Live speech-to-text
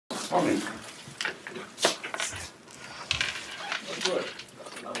Morning. Good.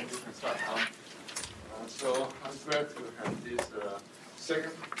 Now we can start now. So I'm glad to have this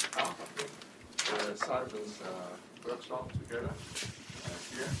second half of the Simon's workshop together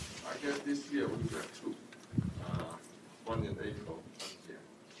here. I guess this year we will have two. One in April, one here.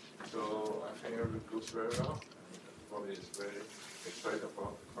 So I think everything goes very well, and everybody is very excited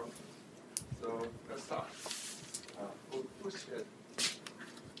about the conference. So let's start. Who's here?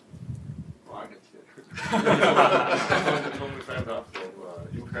 Oh, I can see it. Only friend from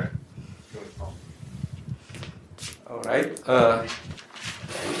UK. All right.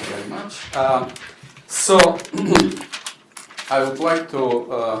 Thank you very much. So I would like to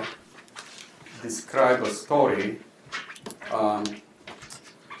describe a story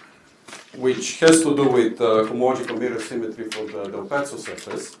which has to do with homological mirror symmetry for the Pezzo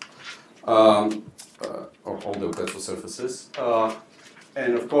surface, or all the Pezzo surfaces.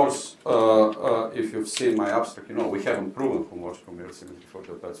 And of course, if you've seen my abstract, you know we haven't proven homological mirror symmetry for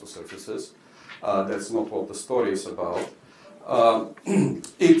the Pezzo surfaces. That's not what the story is about.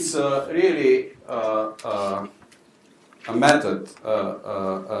 It's really a method,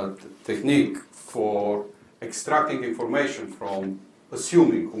 a technique for extracting information from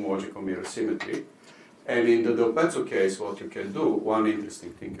assuming homological mirror symmetry. And in the Del Pezzo case, what you can do, one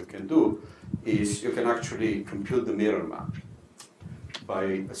interesting thing you can do, is you can actually compute the mirror map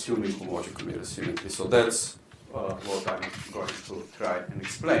by assuming homological mirror symmetry. So that's what I'm going to try and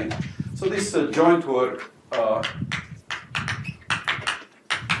explain. So this joint work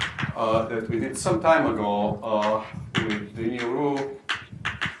that we did some time ago with the Auroux,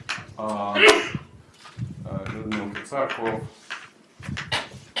 Katzarkov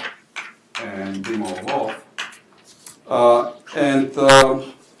and Orlov, and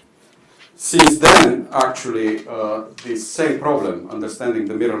since then, actually, this same problem, understanding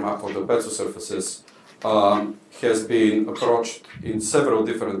the mirror map of the Pezzo surfaces, has been approached in several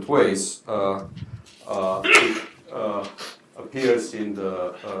different ways. It appears in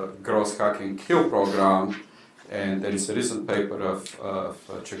the gross hacking Hill program, and there is a recent paper of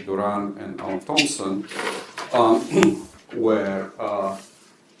Czech Duran and Alan Thompson, where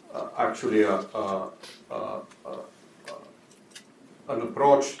actually an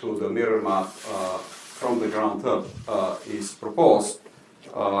approach to the mirror map from the ground up is proposed.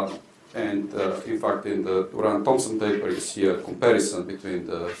 And in fact, in the Duran-Thompson paper, you see a comparison between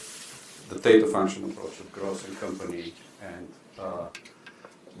the theta function approach of Gross and company and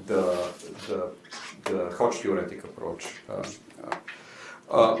the Hodge theoretic approach.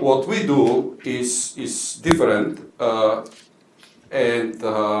 What we do is different, and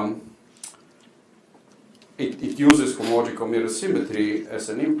it uses homological mirror symmetry as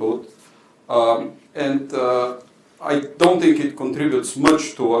an input, and I don't think it contributes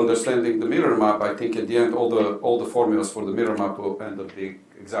much to understanding the mirror map. I think at the end all the formulas for the mirror map will end up being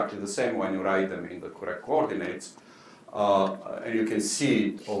exactly the same when you write them in the correct coordinates, and you can see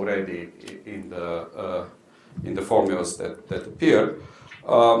it already in the formulas that appear.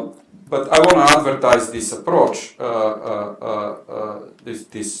 But I want to advertise this approach,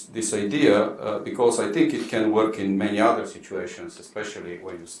 this idea, because I think it can work in many other situations, especially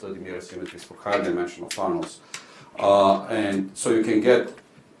when you study mirror symmetries for higher dimensional funnels. And so you can get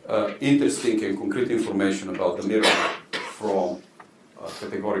interesting and concrete information about the mirror map from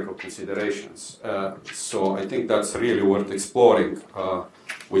categorical considerations. So I think that's really worth exploring,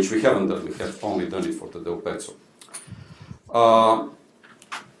 which we haven't done. We have only done it for the Del Pezzo.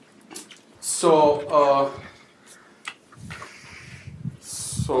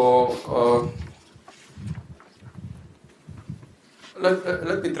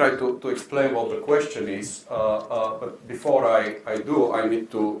 Let me try to explain what the question is, but before I do, I need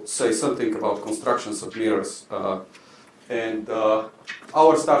to say something about constructions of mirrors. And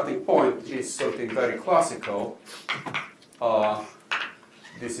our starting point is something very classical.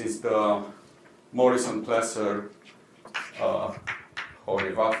 This is the Morrison-Plesser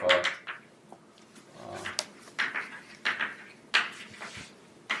Hori-Vafa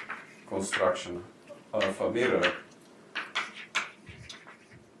construction of a mirror.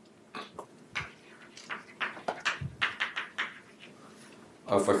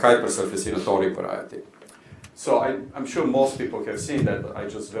 Of a hypersurface in a toric variety. So I'm sure most people have seen that, but I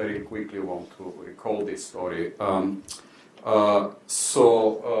just very quickly want to recall this story.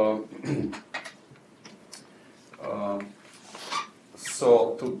 So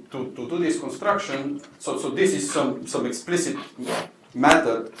to do this construction, so this is some explicit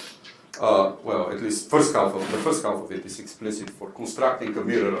method. Well, at least the first half of it is explicit for constructing a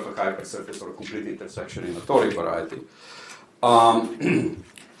mirror of a hypersurface or a complete intersection in a toric variety.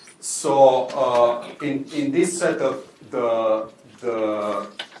 So in this setup, the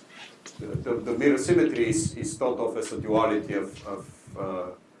mirror symmetry is thought of as a duality of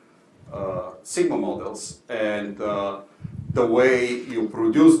sigma models, and the way you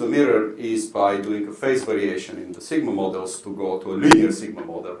produce the mirror is by doing a phase variation in the sigma models to go to a linear sigma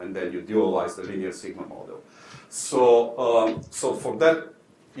model, and then you dualize the linear sigma model. So, so for that,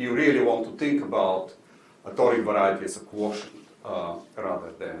 you really want to think about a toric variety as a quotient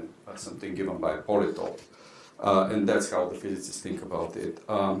rather than something given by a polytope, and that's how the physicists think about it.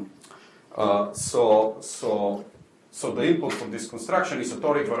 So the input for this construction is a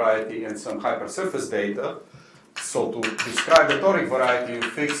toric variety and some hypersurface data. So to describe the toric variety, you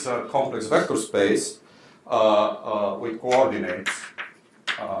fix a complex vector space with coordinates.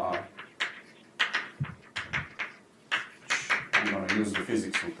 I'm going to use the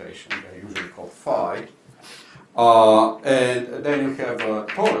physics notation. They're usually called phi. And then you have a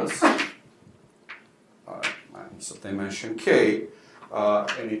torus. It's of dimension k,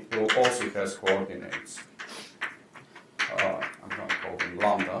 and it will also has coordinates. I'm going to call them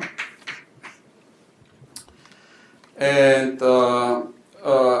lambda. And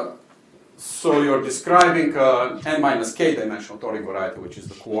so you're describing n minus k dimensional toric variety, which is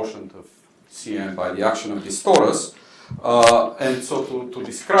the quotient of Cn by the action of this torus. And so to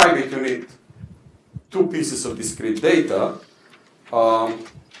describe it, you need two pieces of discrete data.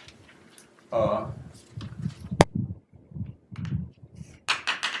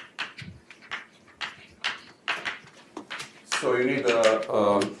 So you need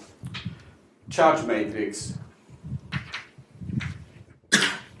a charge matrix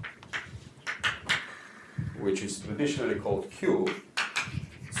which is traditionally called Q.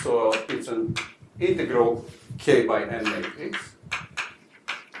 So it's an integral k by n matrix.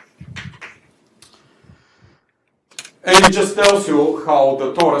 And it just tells you how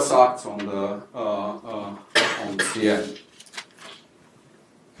the torus acts on the Cn.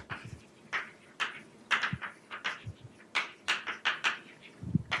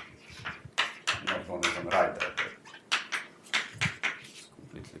 I'm not going to even write that, but it's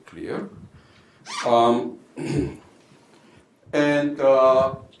completely clear.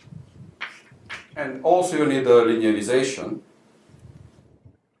 And also you need a linearization.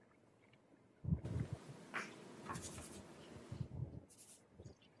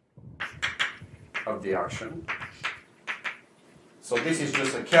 Of the action. So this is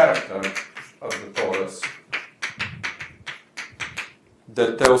just a character of the torus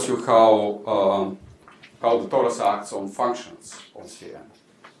that tells you how the torus acts on functions on Cn.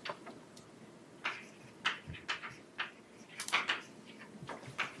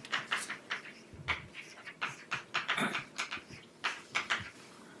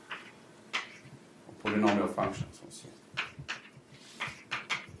 Polynomial functions on Cn.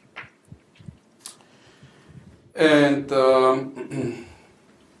 And then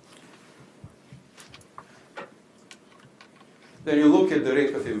you look at the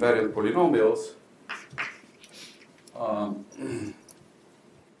ring of invariant polynomials.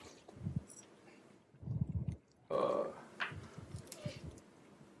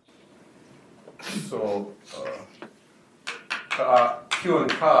 So Q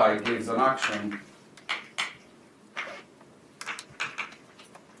and chi gives an action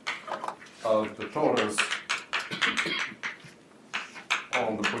of the torus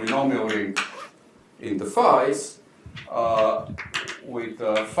on the polynomial ring in the phis with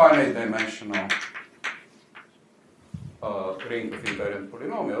a finite dimensional ring of invariant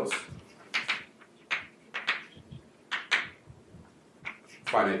polynomials,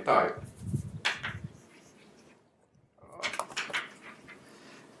 finite type.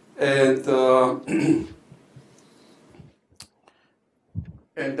 And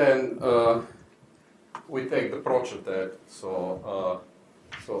then we take the approach of that. So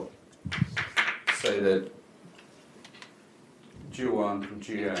say that G1 to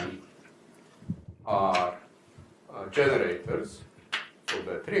Gn are generators for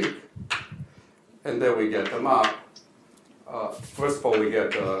that ring, and then we get a map. First of all, we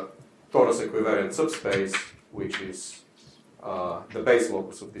get a torus equivariant subspace, which is the base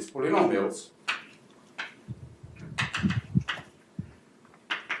locus of these polynomials.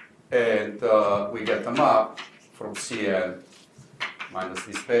 And we get a map from Cn minus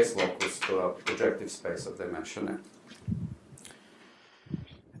this base locus to a projective space of dimension n.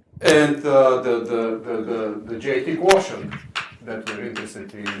 And the JT quotient that we're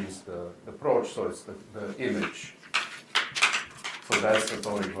interested in is the approach, so it's the image. So that's the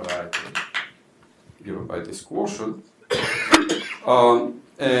toric variety given by this quotient.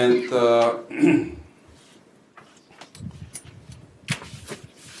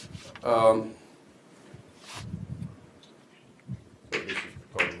 So this is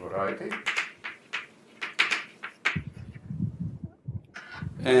the toric variety.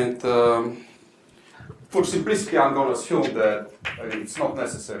 And for simplicity, I'm going to assume that, it's not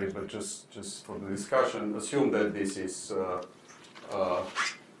necessary, but just for the discussion, assume that this is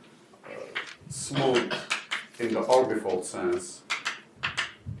smooth in the orbifold sense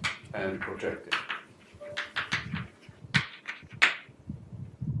and projective.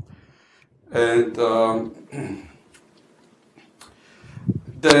 And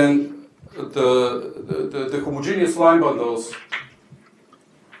then the homogeneous line bundles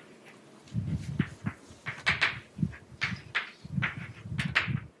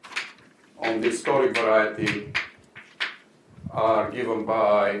on this toric variety are given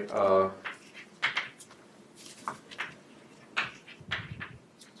by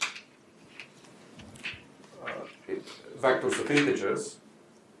vectors of integers,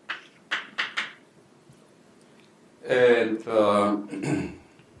 and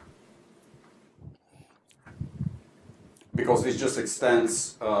because this just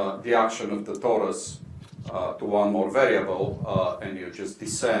extends the action of the torus to one more variable, and you just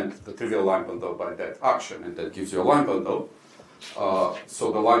descend the trivial line bundle by that action, and that gives you a line bundle.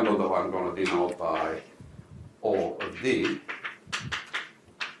 So the line bundle I'm going to denote by O of D.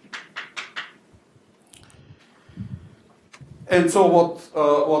 And so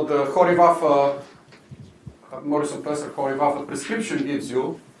what the Hori-Vafa, Morrison-Pezzo Hori-Vafa prescription gives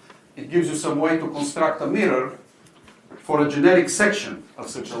you, it gives you some way to construct a mirror for a generic section of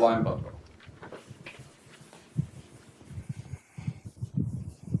such a line bundle.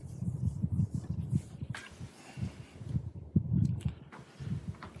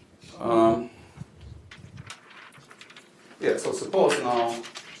 Yeah, so suppose now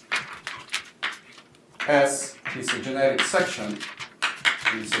S is a generic section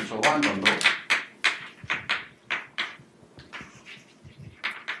in such a line bundle.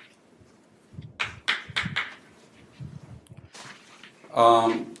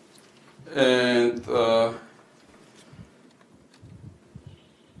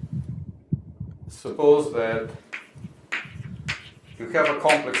 Suppose that you have a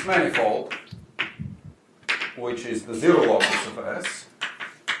complex manifold, which is the zero locus of S.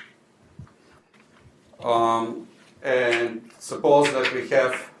 And suppose that we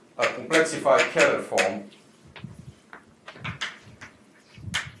have a complexified Keller form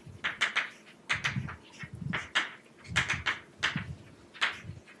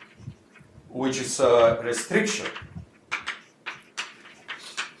which is a restriction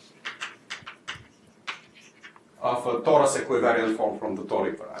of a torus equivariant form from the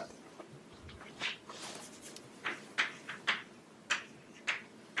toric variety.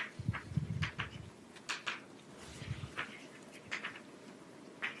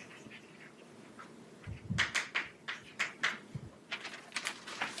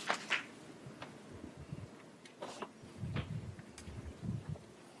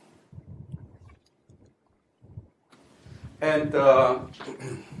 And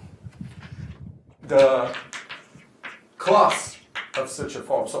the class of such a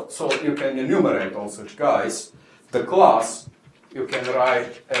form, so you can enumerate all such guys. The class you can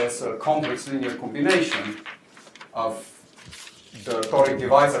write as a complex linear combination of the toric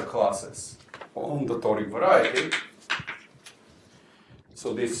divisor classes on the toric variety.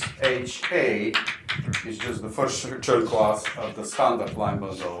 So this HA is just the first Chern class of the standard line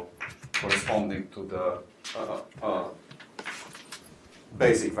bundle corresponding to the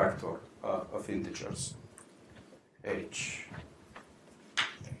basic vector of integers H.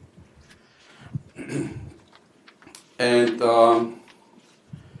 And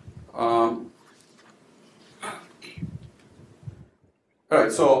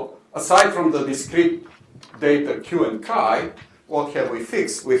right, so aside from the discrete data Q and Chi, what have we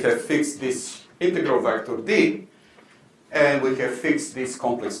fixed? We have fixed this integral vector D, and we have fixed these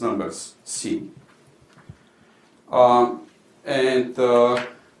complex numbers C.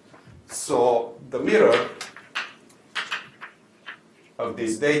 So the mirror of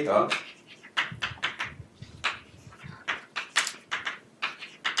this data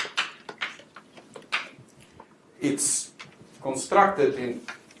it's constructed in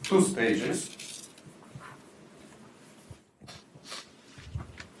two stages.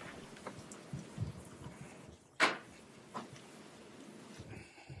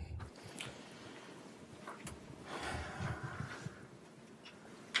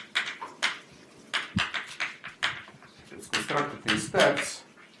 Steps.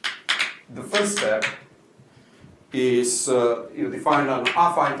 The first step is you define an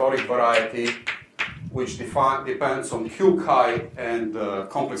affine toric variety which depends on Q chi and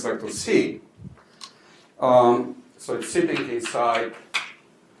complex vector C. So it's sitting inside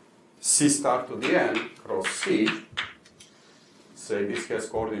C star to the n cross C. Say this has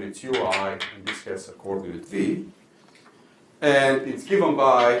coordinates ui and this has a coordinate v. And it's given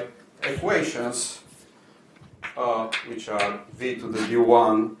by equations which are v to the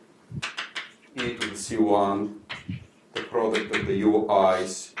d1, e to the c1, the product of the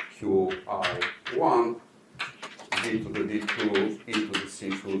ui's qi1, v to the d2, e to the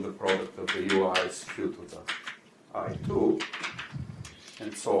c2, the product of the ui's q to the I2,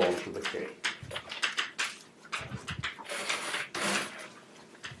 and so on to the K.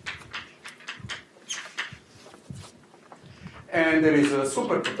 And there is a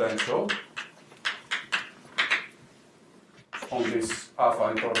superpotential on this alpha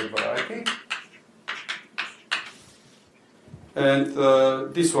and product variety. And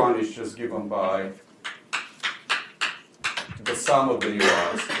this one is just given by the sum of the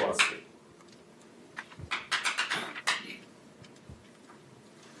URs plus C.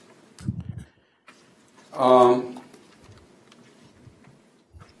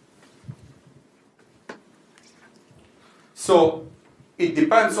 So it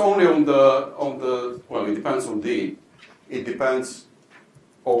depends only on the well, it depends on D. It depends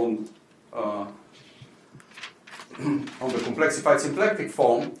on the complexified symplectic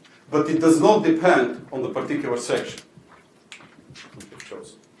form, but it does not depend on the particular section we have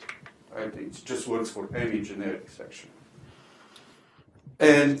chosen. Right? It just works for any generic section.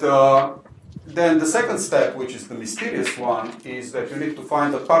 And then the second step, which is the mysterious one, is that you need to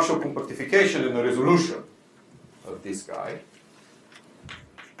find a partial compactification and a resolution of this guy.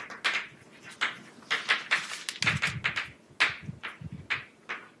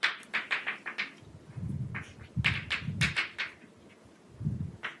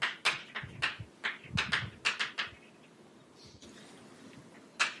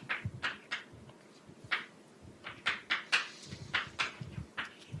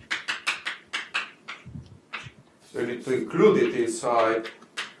 So you need to include it inside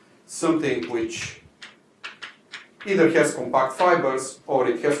something which either has compact fibers or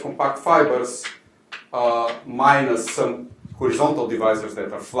it has compact fibers minus some horizontal divisors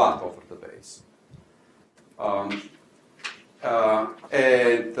that are flat over the base.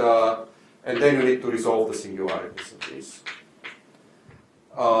 And then you need to resolve the singularities of this.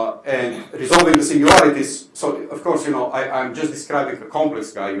 And resolving the singularities, so of course, you know, I'm just describing a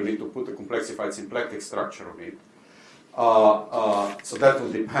complex guy. You need to put a complexified symplectic structure on it. So that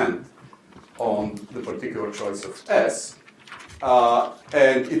will depend on the particular choice of S.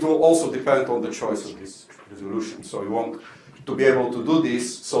 And it will also depend on the choice of this resolution. So you want to be able to do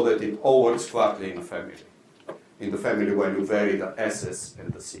this so that it all works flatly in a family. In the family when you vary the S's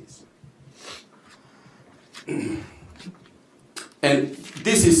and the C's. And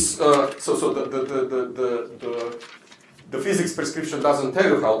this is, so the physics prescription doesn't tell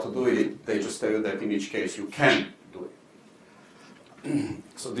you how to do it. They just tell you that in each case you can do it.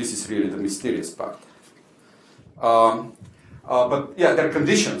 So this is really the mysterious part. But yeah, there are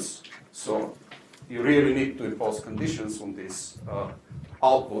conditions. So you really need to impose conditions on this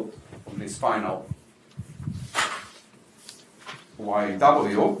output, on this final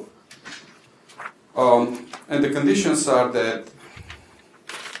YW. And the conditions are that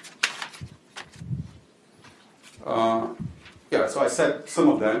yeah, so I said some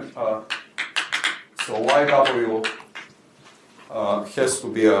of them. So YW has to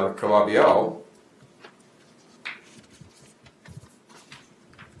be a Calabi-Yau.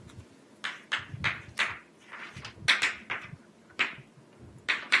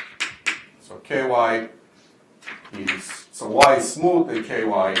 So KY is, so Y is smooth and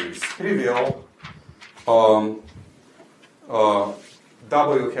KY is trivial.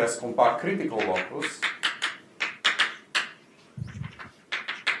 W has compact critical locus.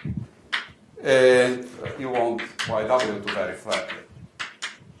 And you want YW to vary flatly.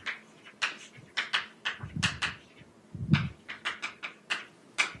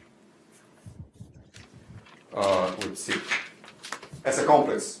 With C. As a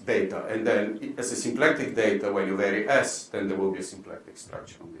complex data, and then as a symplectic data, when you vary S, then there will be a symplectic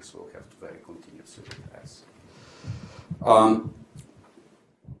structure on this. We'll have to vary continuously with S.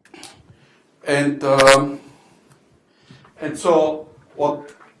 And so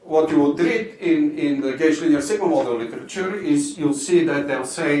what you would read in the gauge linear sigma model literature is you'll see that they'll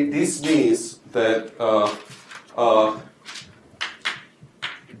say this means that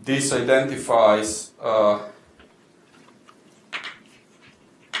this identifies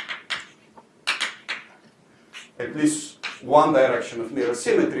at least one direction of mirror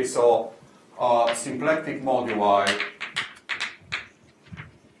symmetry. So symplectic moduli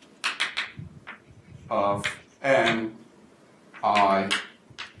of m, I,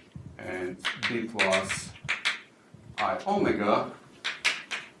 and b plus I omega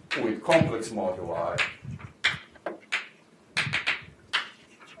with complex moduli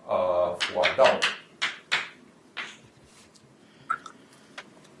of y double.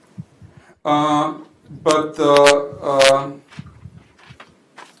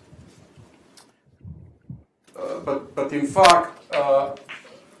 But in fact,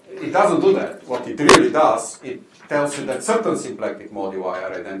 it doesn't do that. What it really does, it tells you that certain symplectic moduli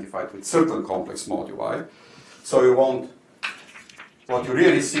are identified with certain complex moduli. So you want, what you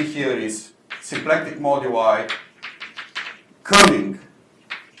really see here is symplectic moduli coming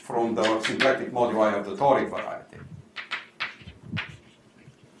from the symplectic moduli of the toric variety.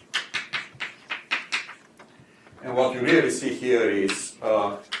 And what you really see here is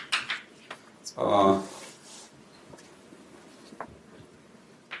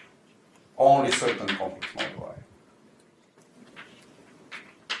only certain complex moduli.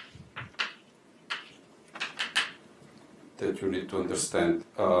 That you need to understand.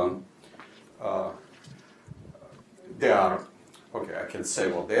 They are, okay, I can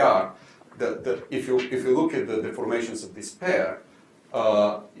say what they are. If you look at the deformations of this pair,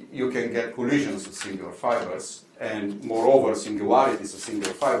 you can get collisions of singular fibers, and moreover, singularities of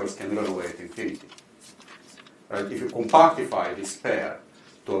singular fibers can run away at infinity. Right? If you compactify this pair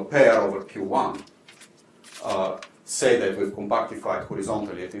to a pair over Q1, say that we've compactified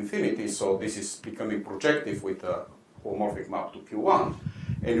horizontally at infinity, so this is becoming projective with a homomorphic map to Q1,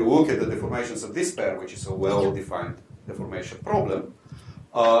 and you look at the deformations of this pair, which is a well-defined deformation problem,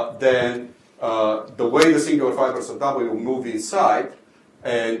 then the way the singular fibers of W move inside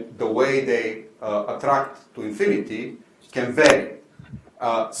and the way they attract to infinity can vary.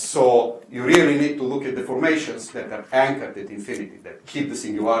 So you really need to look at deformations that are anchored at infinity, that keep the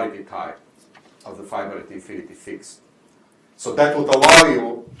singularity type of the fiber at infinity fixed. So that would allow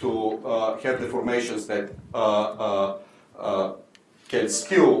you to have deformations that can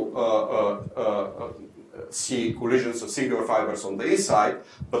still see collisions of singular fibers on the inside,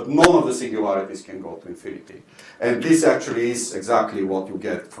 but none of the singularities can go to infinity. And this actually is exactly what you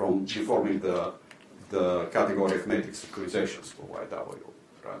get from deforming the category of matrix factorizations for YW,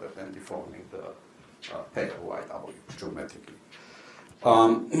 rather than deforming the pair YW geometrically.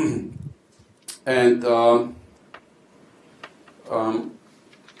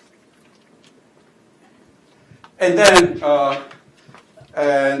 And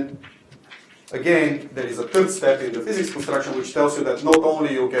again, there is a third step in the physics construction which tells you that not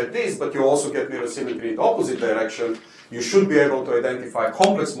only you get this, but you also get mirror symmetry in the opposite direction. You should be able to identify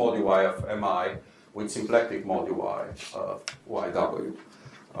complex moduli of MI with symplectic moduli of YW.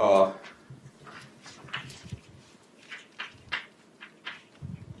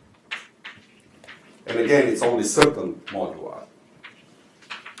 And again, it's only certain moduli.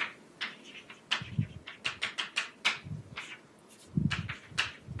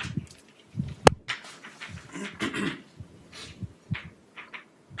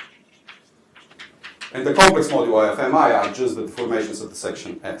 And the complex moduli of MI are just the deformations of the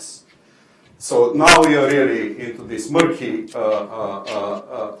section S. So now we are really into this murky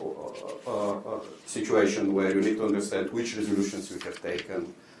situation where you need to understand which resolutions you have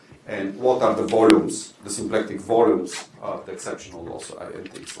taken and what are the volumes, the symplectic volumes of the exceptional loci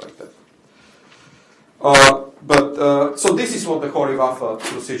and things like that. So this is what the Hori-Vafa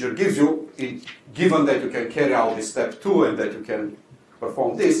procedure gives you, given that you can carry out this step 2 and that you can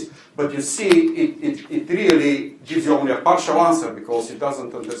perform this, but you see it really gives you only a partial answer because it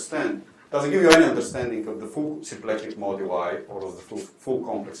doesn't give you any understanding of the full symplectic moduli or of the full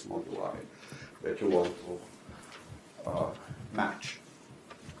complex moduli that you want to match.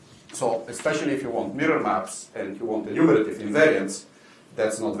 So especially if you want mirror maps and you want enumerative invariance,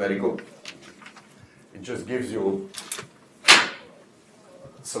 that's not very good. It just gives you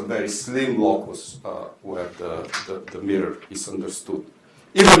some very slim locus where the mirror is understood,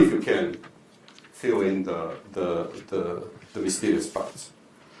 even if you can fill in the mysterious parts.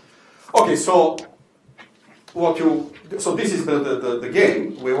 Okay, so this is the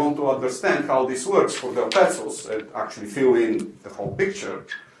game. We want to understand how this works for the Pezzos and actually fill in the whole picture.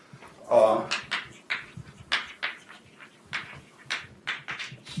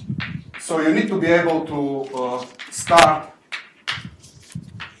 So you need to be able to start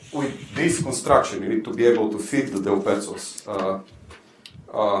with this construction. You need to be able to fit the Del Pezzos.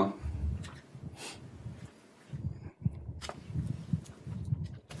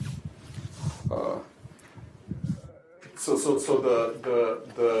 So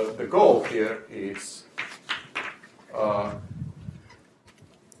the goal here is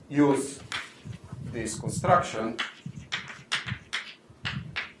use this construction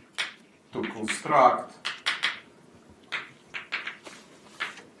to construct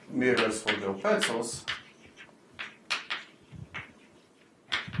mirrors for the Pezzos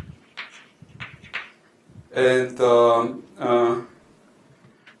and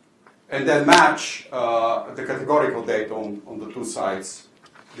then match the categorical data on the two sides,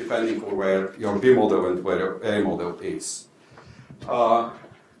 depending on where your B model and where your A model is. So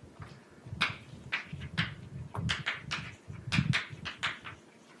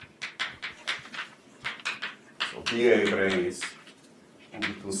BA brains on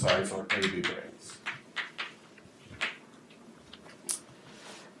the two sides or AB brains.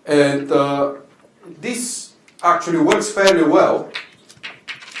 And this actually works fairly well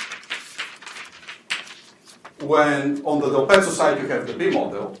when on the Del Pezzo side you have the B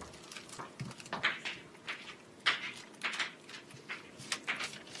model.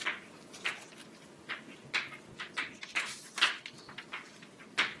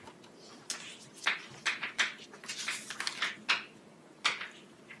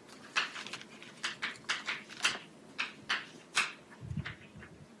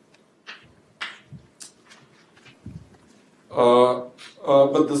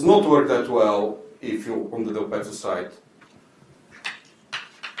 But does not work that well if you're on the Del Pezzo side.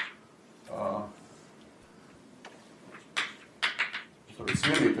 So it's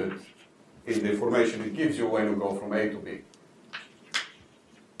limited in the information it gives you when you go from A to B.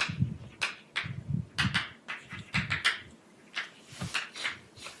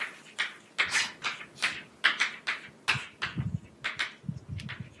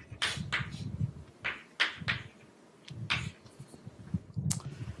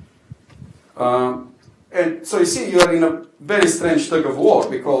 And so you see, you are in a very strange tug of war,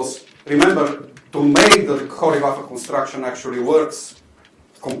 because remember, to make the Hori-Vafa construction actually works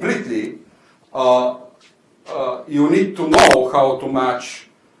completely, you need to know how to match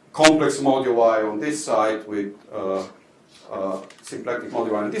complex moduli on this side with symplectic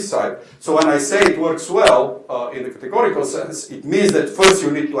moduli on this side. So when I say it works well in the categorical sense, it means that first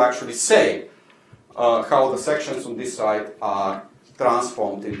you need to actually say how the sections on this side are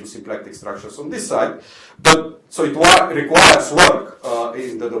transformed into symplectic structures on this side. But so it requires work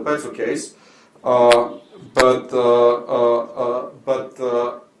in the Del Pezzo case. But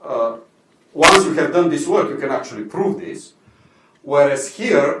once you have done this work, you can actually prove this. Whereas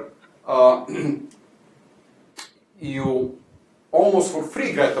here, you almost for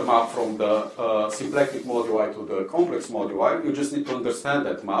free get a map from the symplectic moduli to the complex moduli. You just need to understand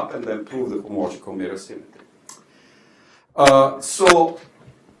that map and then prove the homological mirror symmetry. So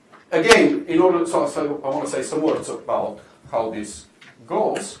again, I want to say some words about how this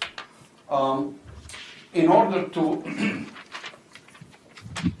goes. In order to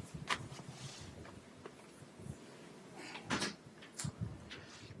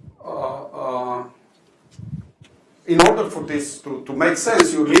in order for this to make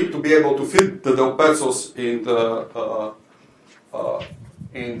sense, you need to be able to fit the Del Pezzos in the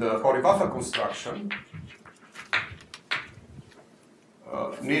Hori-Vafa construction.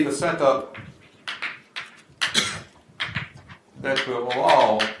 Need a setup that will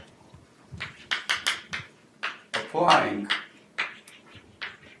allow applying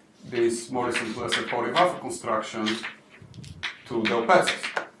this more simplistic Hori-Vafa construction to Del Pezzos.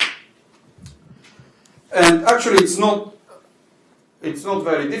 And actually, it's not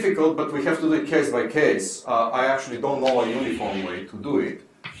very difficult, but we have to do it case by case. I actually don't know a uniform way to do it.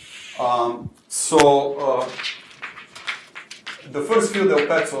 The first few Del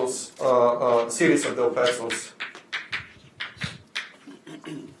Pezzos, series of Del Pezzos,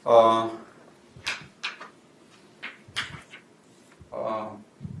 are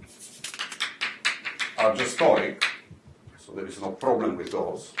just toric, so there is no problem with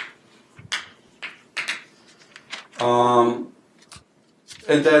those. And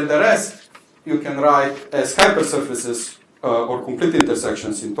then the rest you can write as hypersurfaces or complete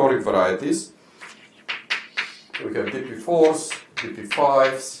intersections in toric varieties. We have DP4s,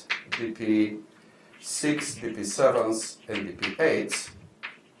 DP5s, DP6, DP7s, and DP8s.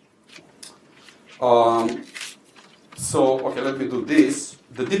 Okay, let me do this.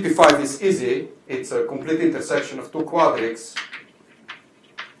 The DP5 is easy. It's a complete intersection of two quadrics.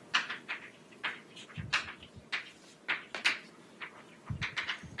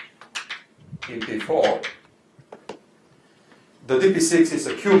 In P4. The DP6 is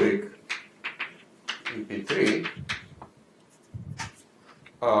a cubic in P3,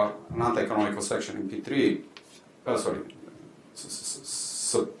 an anti-canonical section in P3,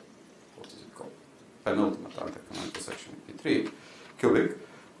 what is it called? Penultimate anticanonical section in P3 cubic.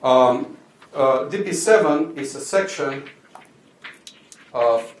 DP7 is a section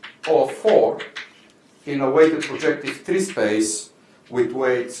of O4 in a weighted projective 3 space with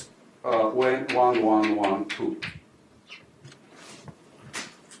weights 1, 1, 1, 2.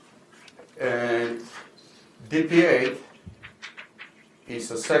 And DP8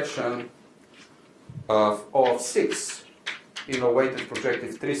 is a section of O6 in a weighted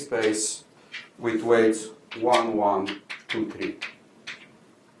projective 3 space with weights 1, 1, 2, 3.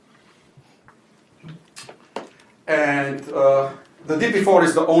 And the DP4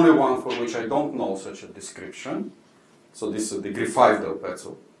 is the only one for which I don't know such a description. So this is a degree 5 del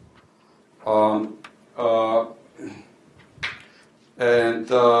Pezzo.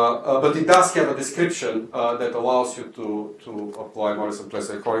 But it does have a description that allows you to apply more simplex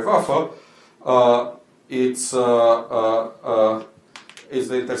like Hori-Vafa. It's the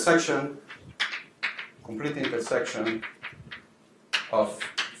intersection, complete intersection of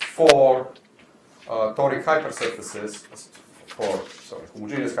 4 toric hypersurfaces,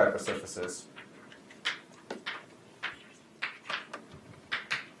 homogeneous hypersurfaces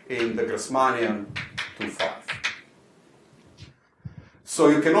in the Grassmannian 2-5. So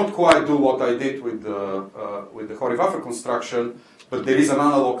you cannot quite do what I did with the Hori-Vafa construction, but there is an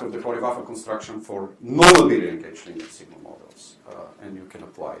analog of the Hori-Vafa construction for non-abelian gauge linear sigma models, and you can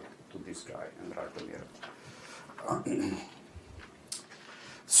apply it to this guy and write the mirror.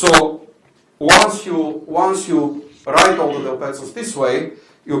 So once you write all the del Pezzos this way,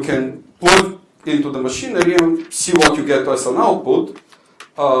 you can plug into the machinery and see what you get as an output.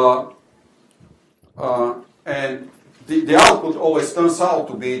 And the output always turns out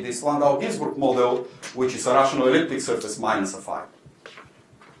to be this Landau-Ginzburg model, which is a rational elliptic surface minus a phi.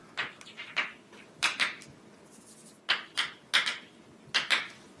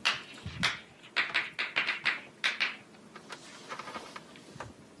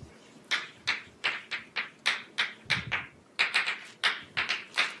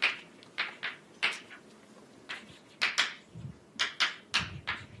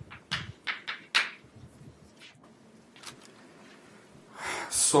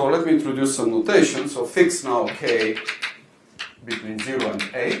 So let me introduce some notation. So fix now k between 0 and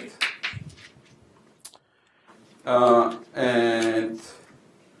 8. I'm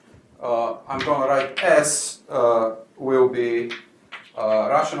going to write S will be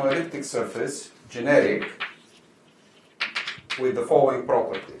rational elliptic surface, generic, with the following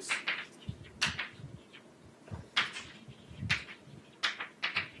properties.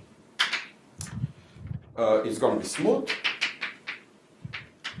 It's going to be smooth.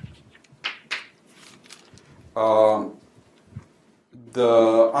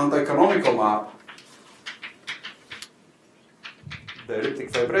 The anti-canonical map, the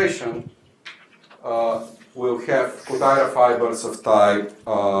elliptic vibration, will have Kodaira fibers of type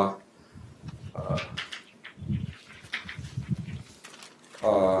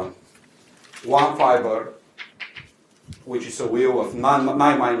one fiber, which is a wheel of 9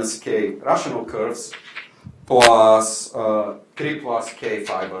 minus k rational curves, plus 3 plus k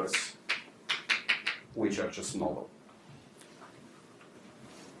fibers, which are just novel.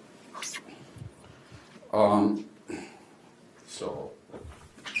 So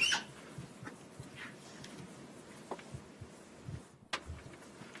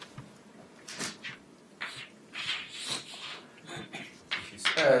this is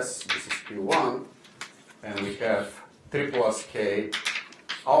S, this is P1, and we have 3 plus k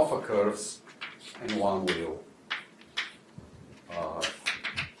alpha curves and one wheel of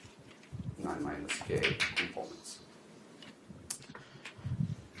 9 minus k components.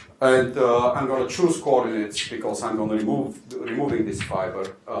 And I'm going to choose coordinates because I'm going to removing this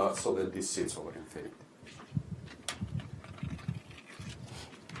fiber so that this sits over infinity.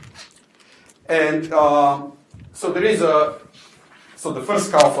 And so there is so the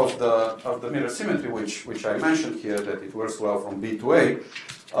first half of the mirror symmetry, which I mentioned here, that it works well from B to A,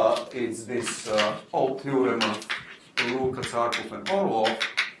 is this old theorem of Auroux, Katzarkov and Orlov.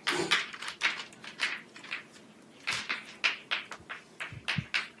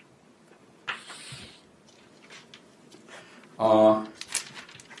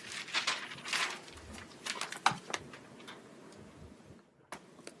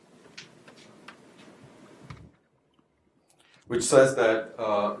 Which says that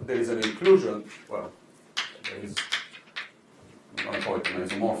there is an inclusion, well, there is, I'm going to call it an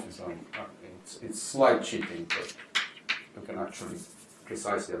isomorphism. It's slight cheating, but you can actually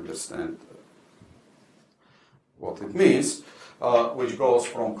precisely understand what it means, which goes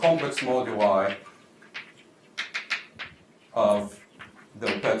from complex moduli of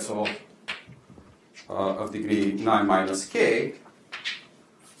del Pezzo of degree 9 minus k,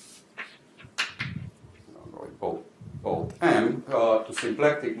 both m, to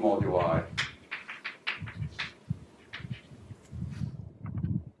symplectic moduli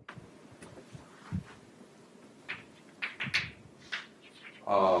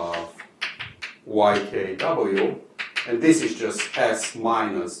of YKW, and this is just S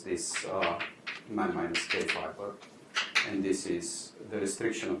minus this 9 minus K fiber, and this is the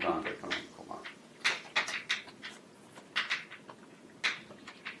restriction of the anti-canonical map.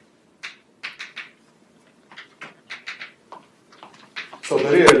 So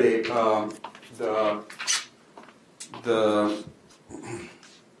really,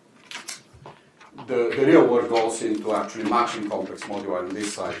 the real work goes into actually matching complex moduli on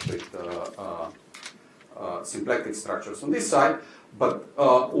this side with symplectic structures on this side. But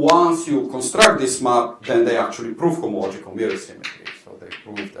once you construct this map, then they actually prove homological mirror symmetry. So they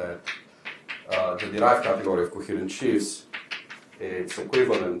prove that the derived category of coherent sheaves is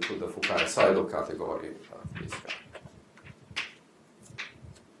equivalent to the Fukaya-Seidel category of this guy,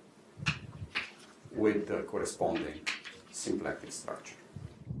 with the corresponding symplectic structure.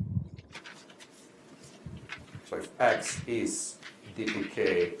 So if X is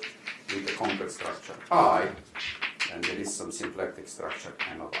dpk with the complex structure I, and there is some symplectic structure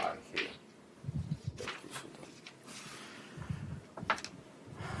M of I here.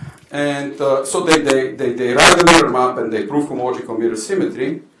 And so they write the mirror map and they prove homological mirror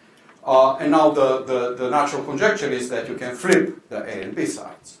symmetry. And now the natural conjecture is that you can flip the A and B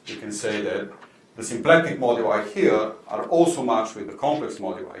sides. You can say that the symplectic moduli here are also matched with the complex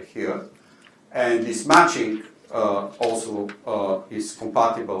moduli here. And this matching also is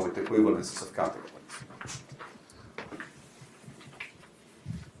compatible with equivalences of categories.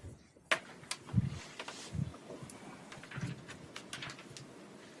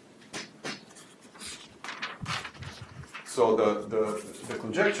 So the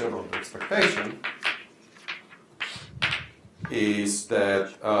conjecture or the expectation is that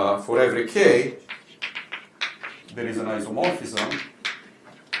for every k, there is an isomorphism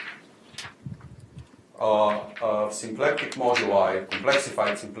of symplectic moduli,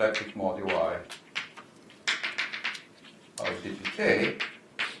 complexified symplectic moduli of dpk,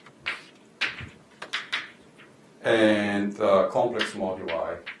 and complex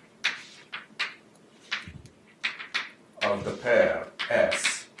moduli of the pair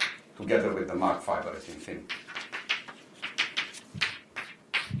S together with the Mach fiber at infinity.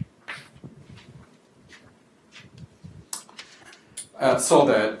 So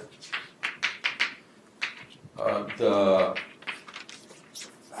that the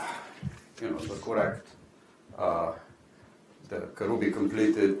correct the Karubi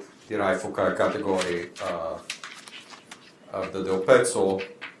completed derived Fukaya category of the del Pezzo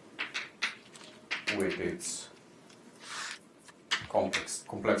with its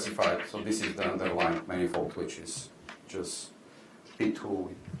complexified. So this is the underlying manifold, which is just P2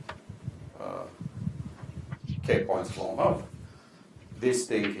 K points blown up. This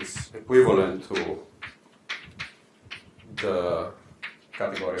thing is equivalent to the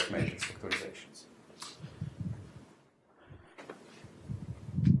category of matrix factorizations.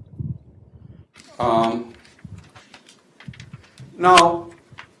 Now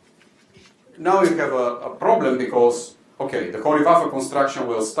you have a problem because, okay, the Hori-Vafa construction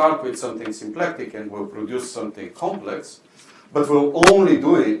will start with something symplectic and will produce something complex, but we'll only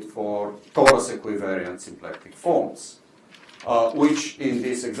do it for torus equivariant symplectic forms, which in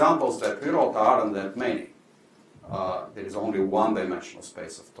these examples that we wrote aren't that many. There is only one-dimensional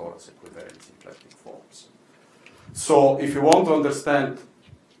space of torus equivariant symplectic forms. So if you want to understand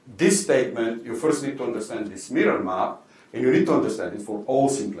this statement, you first need to understand this mirror map, and you need to understand it for all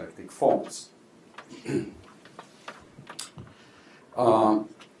symplectic forms.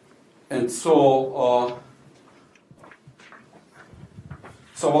 And so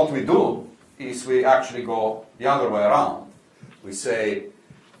what we do is we actually go the other way around. We say,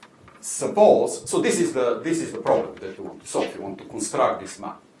 suppose, so this is the problem that you want to solve. You want to construct this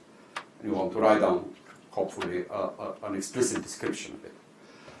map. And you want to write down, hopefully, an explicit description of it.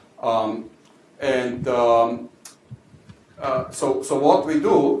 So what we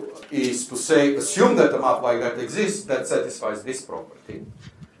do is to say, assume that a map like that exists that satisfies this property.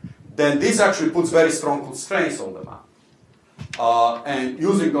 Then this actually puts very strong constraints on the map. And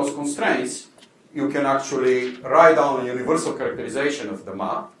using those constraints, you can actually write down a universal characterization of the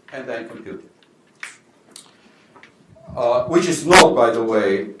map and then compute it. Which is not, by the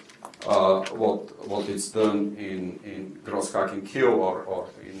way, what is done in Gross-Hacking Q or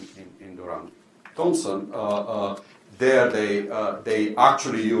in Durand-Thompson. there they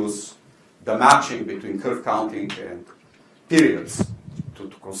actually use the matching between curve counting and periods to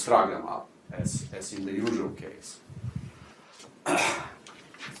construct them up, as in the usual case.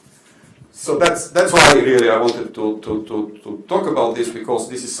 So that's why really I wanted to talk about this, because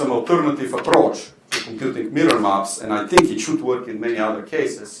this is some alternative approach to computing mirror maps, and I think it should work in many other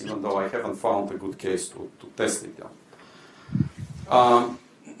cases, even though I haven't found a good case to test it on.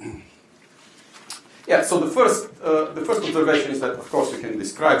 Yeah, so the first observation is that, of course, you can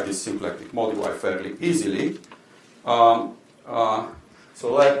describe this symplectic moduli fairly easily. So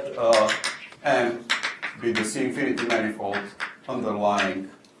let M be the C-infinity manifold underlying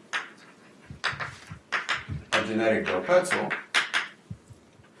a generic del Pezzo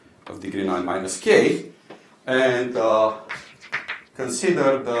of degree 9 minus k, and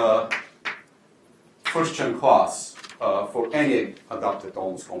consider the first-chain class for any adapted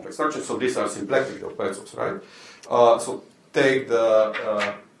almost complex structure. So these are symplectic del Pezzos, right? So take the,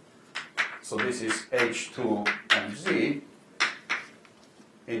 so this is H2 and Z.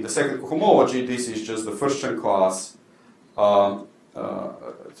 In the second cohomology, this is just the first-chain class. So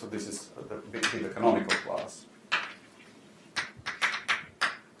this is the canonical class.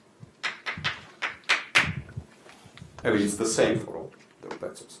 I mean, it's the same for all the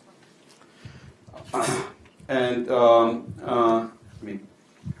Pezzos. And I mean,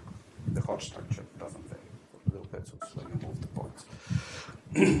 the Hodge structure doesn't vary for the Pezzos when you move the points.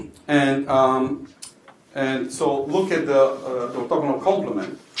 And so look at the orthogonal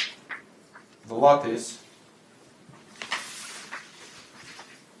complement, the lattice,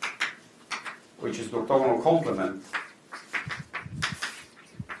 which is the orthogonal complement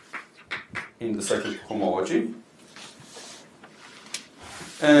in the second homology.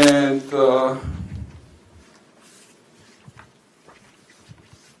 And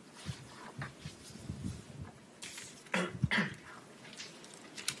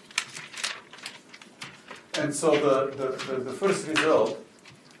so the first result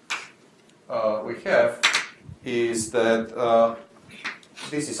we have is that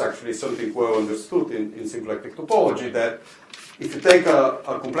this is actually something well understood in symplectic topology, that if you take a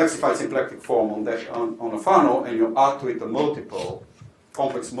complexified symplectic form on a funnel and you add to it a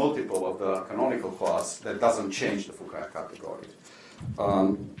complex multiple of the canonical class, that doesn't change the Fukaya category.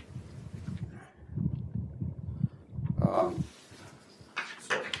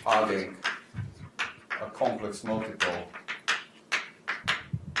 So adding a complex multiple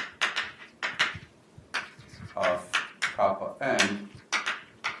of kappa n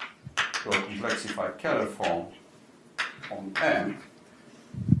to a complexified Keller form on M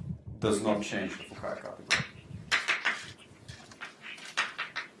does not change the Fukaya category.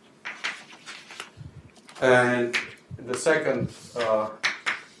 And the second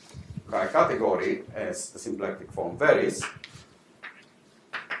Fukaya category, as the symplectic form varies,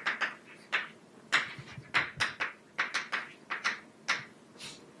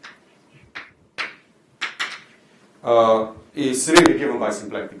 is really given by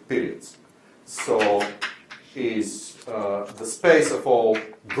symplectic periods. So is the space of all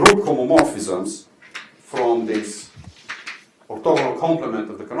group homomorphisms from this orthogonal complement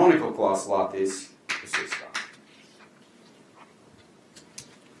of the canonical class lattice to system.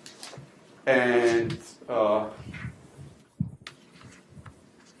 And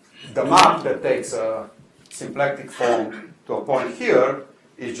the map that takes a symplectic form to a point here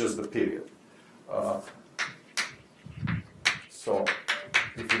is just the period. So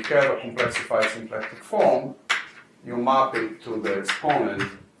if you have a complexified symplectic form, you map it to the exponent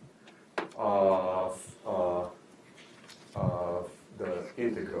of the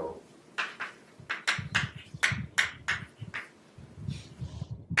integral.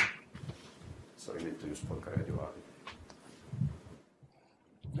 So you need to use Poincaré duality.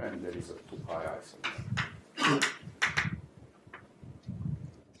 And there is a 2 pi I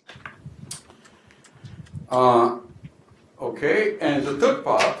somewhere. Okay, and the third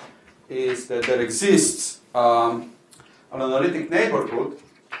part is that there exists an analytic neighborhood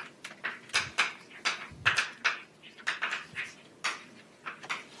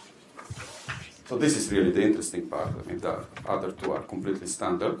so this is really the interesting part. I mean, the other two are completely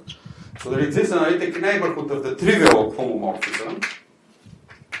standard. So there exists an analytic neighborhood of the trivial homomorphism.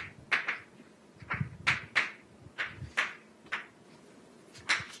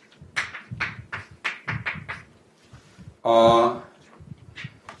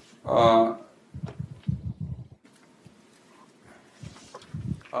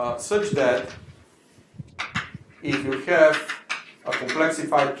 Such that if you have a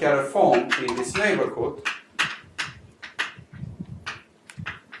complexified Keller form in this neighborhood,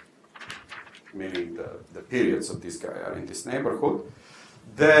 I meaning the periods of this guy are in this neighborhood,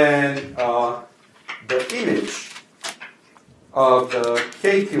 then the image of the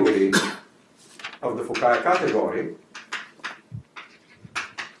K theory of the Fukaya category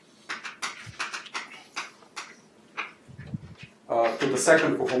to the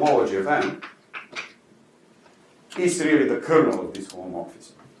second cohomology of M is really the kernel of this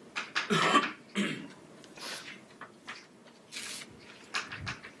homomorphism.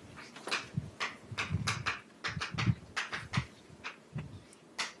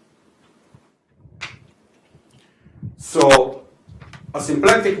 So a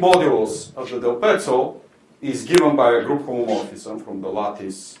symplectic modulus of the del Pezzo is given by a group homomorphism from the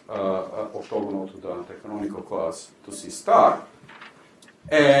lattice orthogonal to the anticanonical class to C star.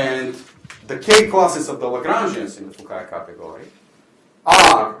 And the K classes of the Lagrangians in the Fukaya category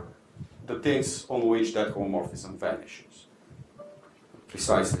are the things on which that homomorphism vanishes.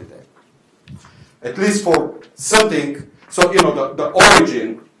 Precisely there. At least for something, so the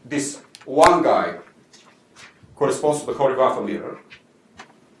origin, this one guy corresponds to the Hori-Vafa mirror.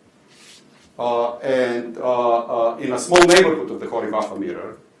 And in a small neighborhood of the Hori-Vafa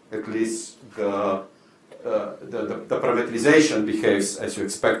mirror, at least the parametrization behaves as you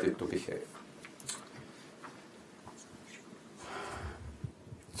expect it to behave.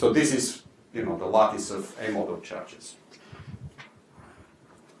 So this is, the lattice of A-model charges.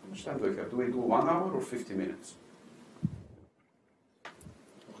 How much time do we have? Do we do 1 hour or 50 minutes?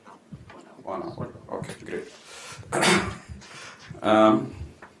 1 hour. Okay, great.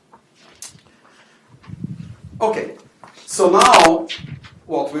 Okay, so now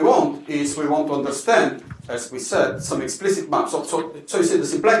what we want is we want to understand, as we said, some explicit maps. So you see the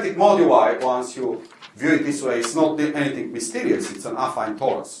symplectic moduli, once you view it this way, it's not anything mysterious. It's an affine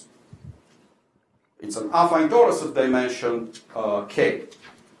torus. It's an affine torus of dimension k.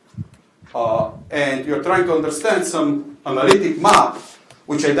 And you're trying to understand some analytic map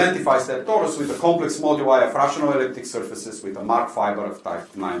which identifies that torus with a complex moduli of rational elliptic surfaces with a Mark fiber of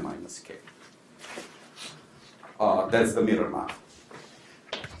type 9 minus k. That's the mirror map.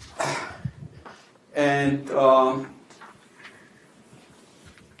 And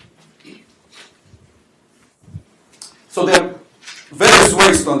so there are various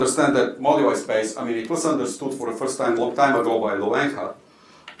ways to understand that moduli space. I mean, it was understood for the first time a long time ago by Lowenka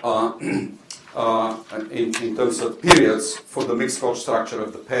in terms of periods for the mixed Hodge structure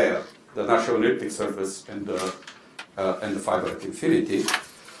of the pair, the rational elliptic surface and the fiber at infinity.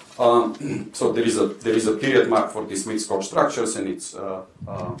 So there is a period map for these mixed Hodge structures, and it's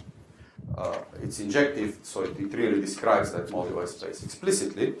injective, so it really describes that moduli space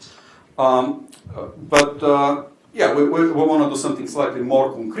explicitly. Yeah, we want to do something slightly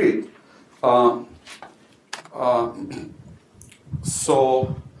more concrete.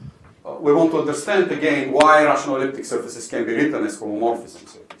 We want to understand again why rational elliptic surfaces can be written as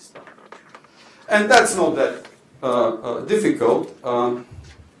homomorphisms of this type. And that's not that difficult.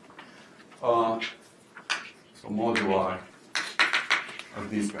 So moduli of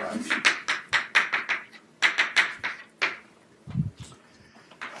these guys.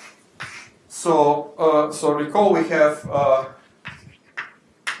 So recall we have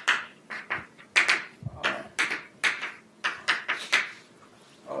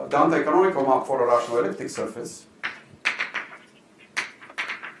the anticanonical map for a rational elliptic surface.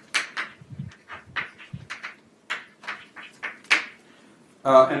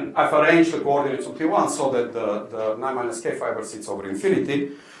 And I've arranged the coordinates on P1 so that the 9 minus k fiber sits over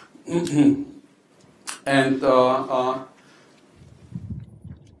infinity. And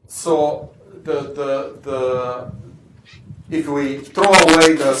so if we throw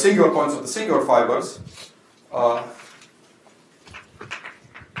away the singular points of the singular fibers,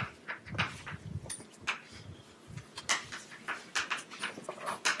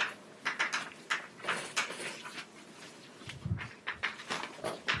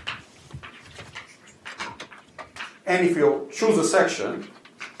 and if you choose a section,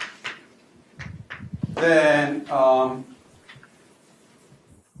 then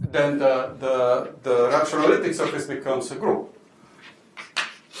the rational elliptic surface becomes a group.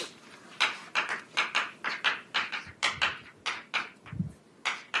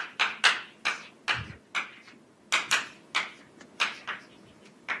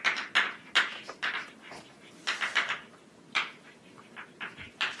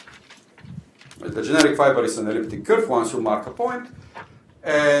 The generic fiber is an elliptic curve once you mark a point,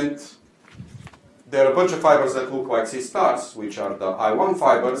 and there are a bunch of fibers that look like C stars, which are the I1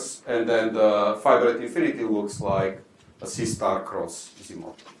 fibers, and then the fiber at infinity looks like a C star cross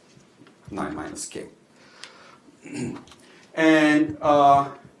Z-mod 9 minus k. And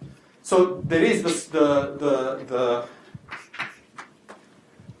So there is this,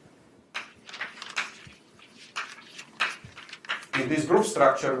 in this group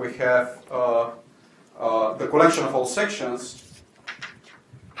structure we have the collection of all sections,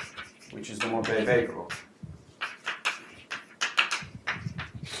 which is the Montevideo group.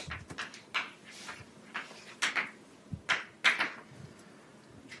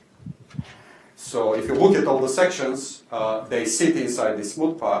 So if you look at all the sections, they sit inside this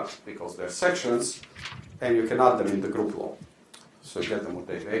smooth part because they're sections, and you can add them in the group law. So you get the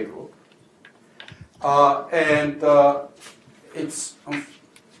Montevideo group. It's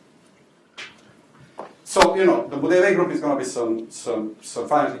so you know the Montevideo group is going to be some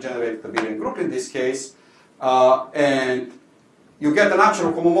finitely generated abelian group in this case, and you get a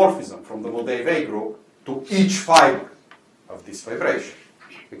natural homomorphism from the Montevideo group to each fiber of this vibration,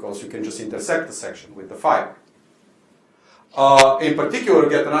 because you can just intersect the section with the fiber. In particular, you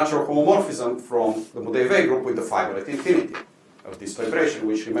get a natural homomorphism from the Montevideo group with the fiber at infinity of this vibration,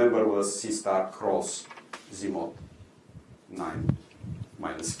 which remember was C star cross Z mod 9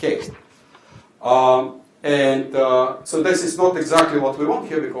 minus K. So this is not exactly what we want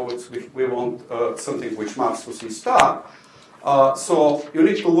here, because we want something which maps to C star. So you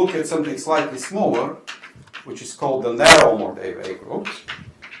need to look at something slightly smaller, which is called the narrow Montevideo group.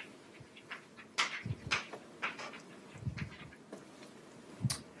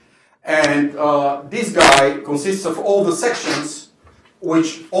 And this guy consists of all the sections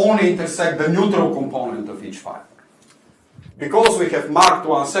which only intersect the neutral component of each fiber. Because we have marked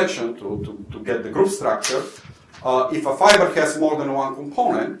one section to get the group structure, if a fiber has more than one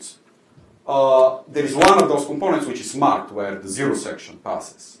component, there is one of those components which is marked where the zero section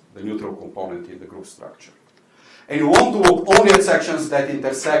passes, the neutral component in the group structure. And you want to look only at sections that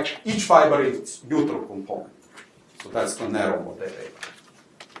intersect each fiber in its neutral component. So that's the narrow Montevideo.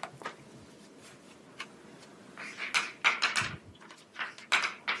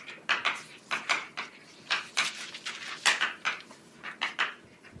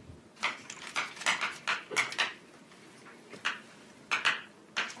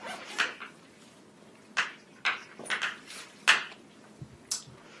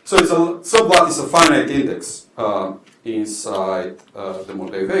 So it's a sublattice of finite index inside the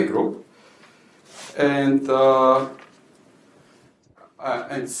Montevideo group, and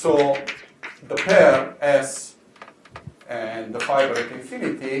so the pair S and the fiber at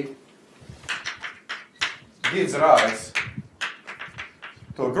infinity gives rise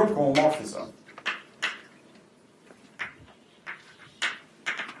to a group homomorphism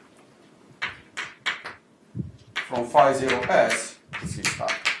from phi 0 S to C star,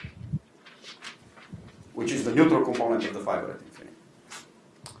 which is the neutral component of the fiber at infinity.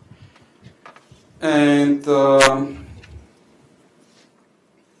 And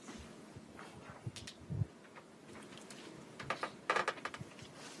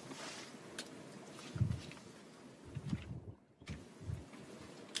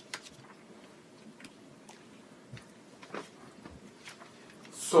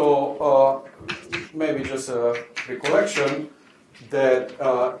so maybe just a recollection that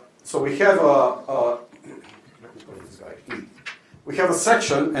so we have we have a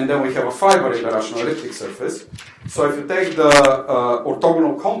section and then we have a fiber in the rational elliptic surface. So if you take the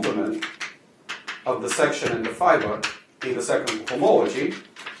orthogonal complement of the section and the fiber in the second homology,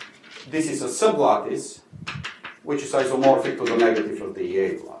 this is a sublattice which is isomorphic to the negative of the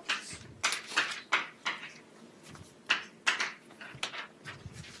E8 lattice.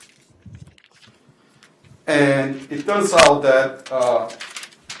 And it turns out that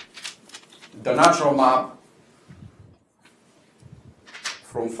the natural map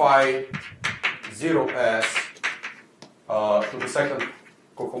from phi 0s to the second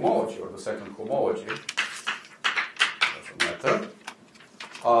cohomology, or the second homology, doesn't matter,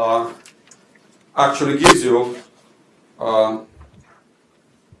 actually gives you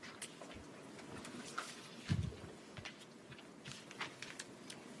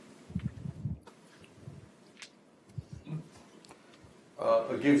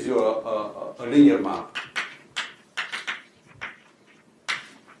a linear map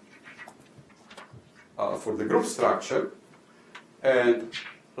for the group structure and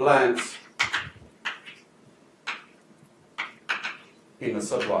lands in a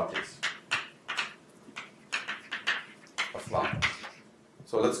sublattice of lambda.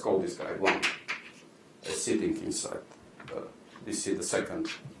 So let's call this guy lambda as sitting inside. This is the second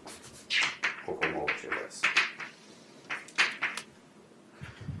cohomology of S.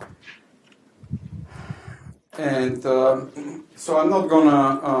 And so I'm not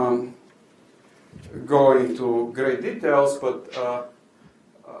gonna go into great details, but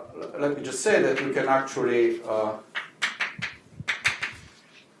let me just say that you can actually,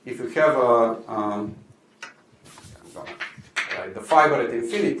 if you have the fiber at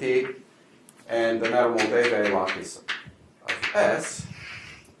infinity and the normal Debye lattice of S,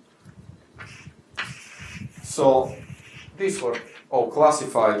 so these were all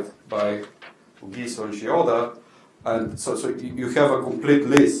classified by Ugiso and Shioda, and so you have a complete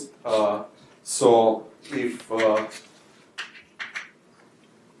list. So if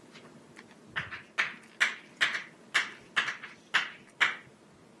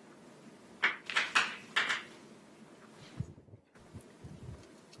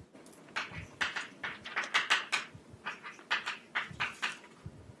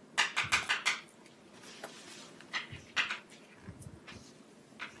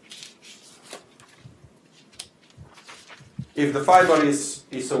the fiber is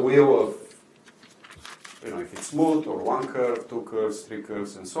a wheel of, if it's smooth or one curve, two curves, three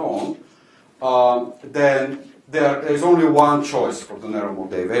curves, and so on, then there is only one choice for the normal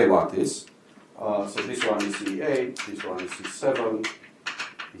Debye lattice. So this one is E8, this one is E7,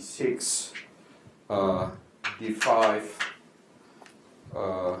 E6, D5,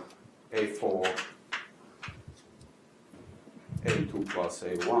 A4, A2 plus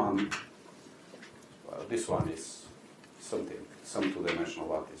A1. This one is some two-dimensional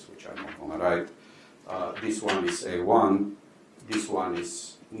lattice, which I'm not going to write. This one is A1. This one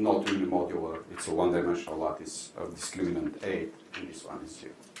is not unimodular. It's a one-dimensional lattice of discriminant 8, and this one is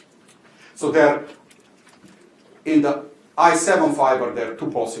 0. So there, in the I7 fiber, there are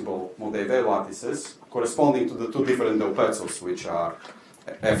two possible Debye lattices corresponding to the two different del Pezzos, which are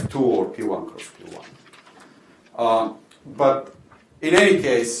F2 or P1 cross P1. But in any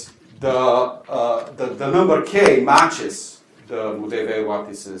case, the number K matches the Debye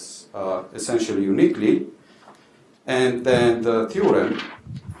lattices essentially uniquely, and then the theorem.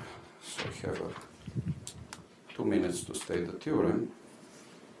 So I have 2 minutes to state the theorem.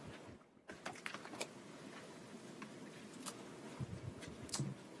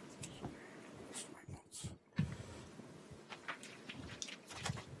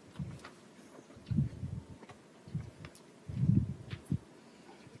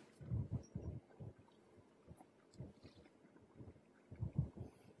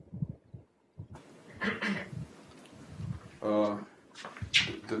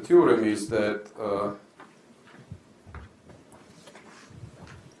 The theorem is that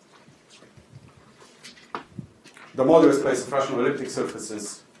the modular space of rational elliptic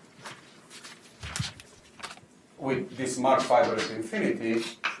surfaces with this marked fiber at infinity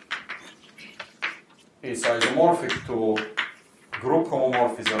is isomorphic to group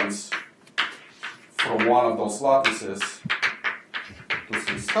homomorphisms from one of those lattices to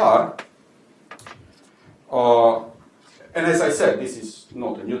C star. And as I said, this is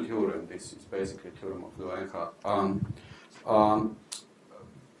not a new theorem. This is basically a theorem of Duenha,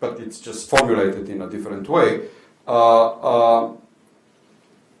 but it's just formulated in a different way. And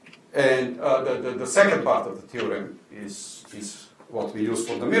the second part of the theorem is what we use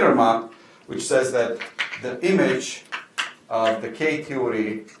for the mirror map, which says that the image of the K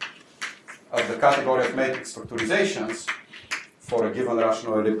theory of the category of matrix factorizations for a given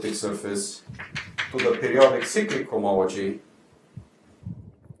rational elliptic surface to the periodic cyclic homology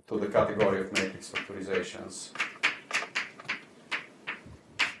to the category of matrix factorizations.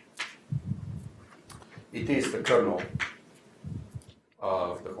 It is the kernel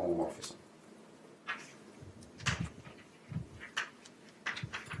of the homomorphism.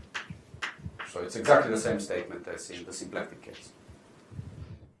 So it's exactly the same statement as in the symplectic case.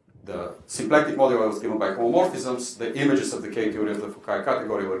 The symplectic moduli was given by homomorphisms. The images of the K theory of the Fukaya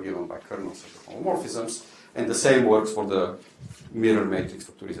category were given by kernels of the homomorphisms. And the same works for the mirror matrix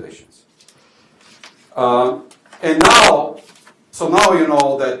factorizations. And now, so now you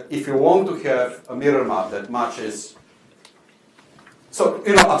know that if you want to have a mirror map that matches, so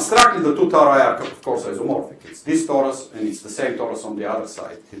abstractly the two tori are of course isomorphic. It's this torus and it's the same torus on the other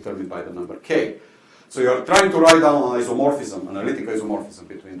side, determined by the number K. So you're trying to write down an isomorphism, analytic isomorphism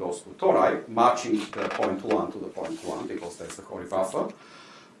between those two tori, matching the point 1 to the point 1, because that's the Hori-Vafa,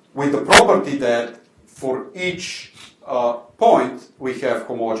 with the property that for each point we have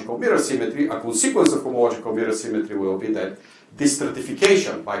homological mirror symmetry. A consequence of homological mirror symmetry will be that this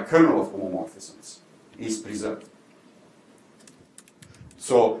stratification by kernel of homomorphisms is preserved.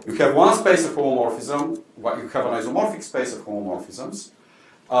 So you have one space of homomorphism, you have an isomorphic space of homomorphisms,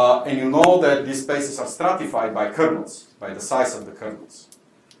 and you know that these spaces are stratified by kernels, by the size of the kernels.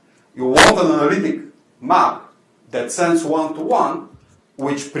 You want an analytic map that sends 1 to 1,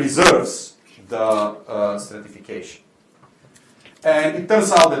 which preserves the stratification. And it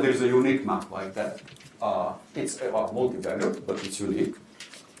turns out that there is a unique map like that. It's multi-valued, but it's unique.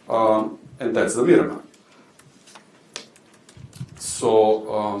 And that's the mirror map.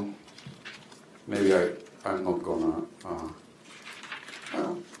 So maybe I'm not gonna,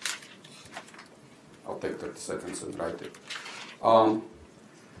 well, I'll take 30 seconds and write it.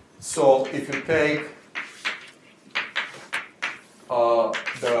 So if you take the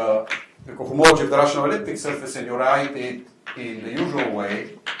cohomology of the rational elliptic surface and you write it in the usual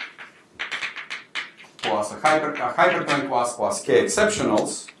way, plus a hyperplane plus k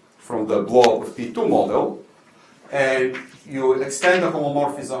exceptionals from the blob of P2 model, and you extend the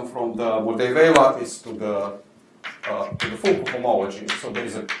homomorphism from the Moldave lattice to the full cohomology. So there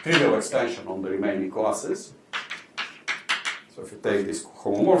is a trivial extension on the remaining classes. So if you take this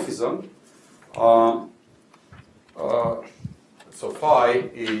homomorphism, so phi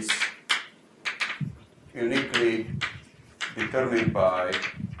is uniquely determined by,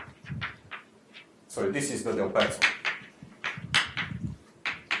 sorry, this is the del Pezzo,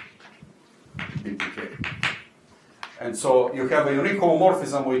 BPK. And so you have a unique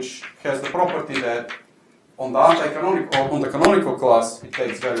homomorphism which has the property that on the anti-canonical, on the canonical class, it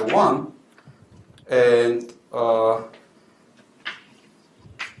takes value 1, and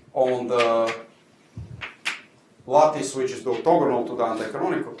on the lattice which is orthogonal to the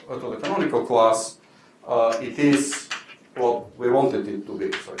anti-canonical to the canonical class, it is what we wanted it to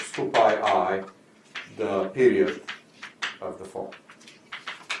be. So it's 2 pi I, the period of the form.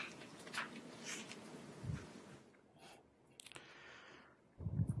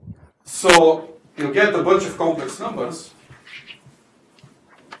 So you get a bunch of complex numbers.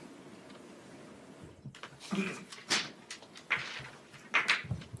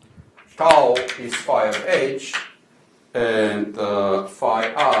 Tau is phi of h, and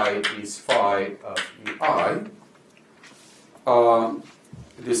phi I is phi of ei.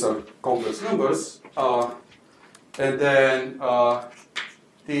 These are complex numbers. And then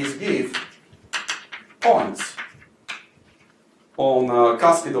these give points on a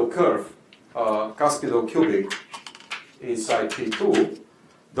cuspidal curve, cuspidal cubic inside P2,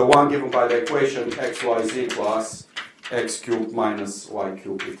 the one given by the equation xyz plus x cubed minus y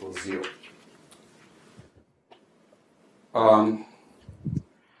cubed equals 0.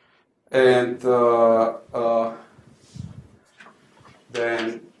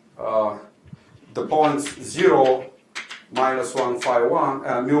 Then the points 0, minus 1, phi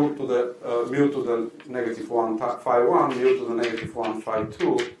 1, mu to the negative 1, phi 1, mu to the negative 1, phi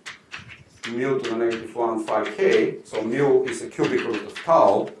 2, mu to the negative 1, phi k. So mu is a cubic root of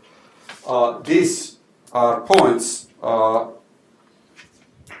tau. These are points 9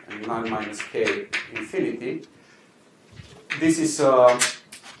 minus k infinity. This is a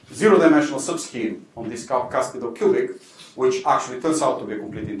zero-dimensional subscheme on this cuspidal cubic, which actually turns out to be a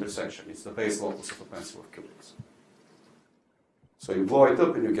complete intersection. It's the base locus of a pencil of cubics. So you blow it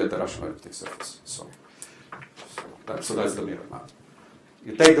up and you get the rational elliptic surface. So that's the mirror map.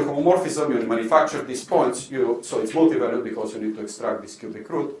 You take the homomorphism, you manufacture these points, so it's multivariate because you need to extract this cubic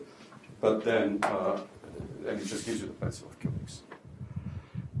root, but then and it just gives you the pencil of cubics.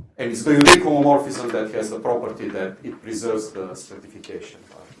 And it's the unique homomorphism that has the property that it preserves the stratification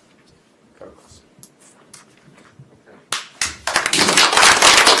by curves.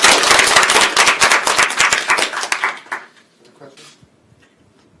 Any questions?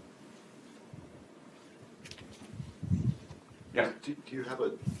 Yeah. Do you have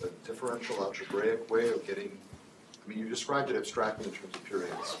a differential algebraic way of getting, I mean, you described it abstractly in terms of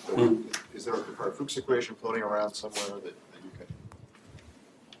periods, but is there a Picard-Fuchs equation floating around somewhere that you can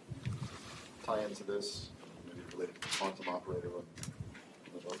tie into this, maybe related to the quantum operator of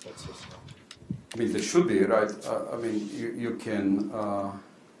that system? I mean, there should be, right? I mean, you can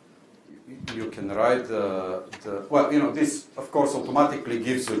write well, this, of course, automatically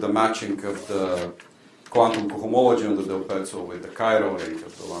gives you the matching of the quantum cohomology on the del Pezzo with the Cairo range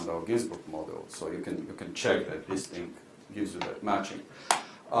of the Landau-Ginzburg model. So you can check that this thing gives you that matching.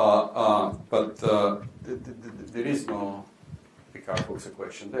 But there is no Picard-Fuchs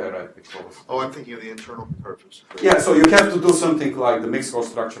equation there, right? Because I'm thinking of the internal Picard-Fuchs equation. yeah, so you have to do something like the mixed core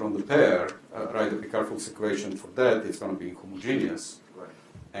structure on the pair, right? The Picard-Fuchs equation for that is going to be homogeneous, Right.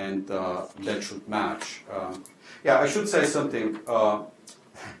 and that should match. Yeah, I should say something.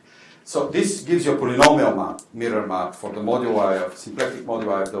 So this gives you a polynomial map, mirror map, for the moduli of symplectic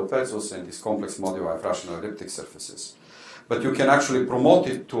moduli of del Pezzos and this complex moduli of rational elliptic surfaces. But you can actually promote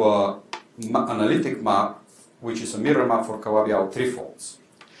it to an analytic map, which is a mirror map for Calabi-Yau trifolds.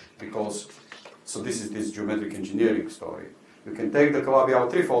 Because, so this is this geometric engineering story. you can take the Calabi-Yau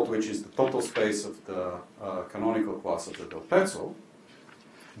threefold, which is the total space of the canonical class of the del Pezzo.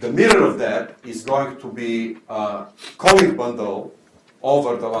 The mirror of that is going to be a conic bundle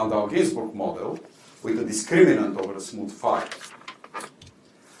over the Landau-Ginzburg model with a discriminant over a smooth phi.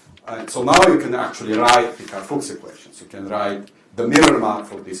 And so now you can actually write Picard-Fuchs equations. You can write the mirror map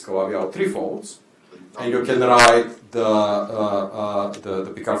for these Calabi-Yau threefolds, and you can write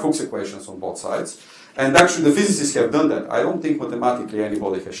the Picard-Fuchs equations on both sides. And actually, the physicists have done that. I don't think mathematically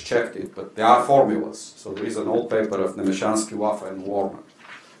anybody has checked it, but there are formulas. So there is an old paper of Nemeshansky, Vafa, and Warner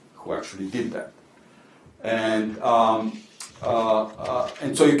who actually did that. And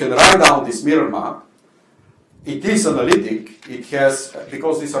so you can write down this mirror map. It is analytic. It has,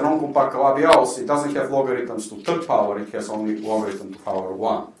 because these are non-compact Calabi-Yaus, it doesn't have logarithms to third power. It has only logarithm to power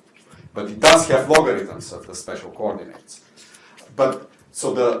 1. But it does have logarithms of the special coordinates. But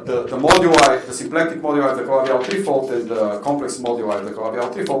so the moduli, the symplectic moduli of the Calabi-Yau threefold and the complex moduli of the Calabi-Yau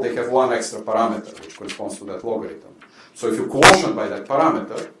threefold, they have one extra parameter which corresponds to that logarithm. So if you quotient by that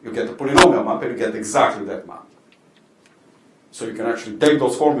parameter, you get a polynomial map and you get exactly that map. So you can actually take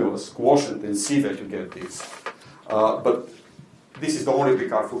those formulas, quotient, and see that you get this. But this is the only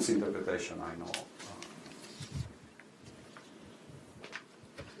Picard-Fuchs interpretation I know.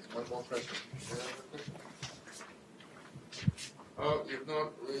 One more question. If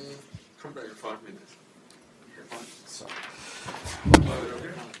not, we come back in 5 minutes. Okay, fine. So.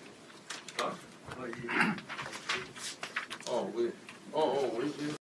 Okay.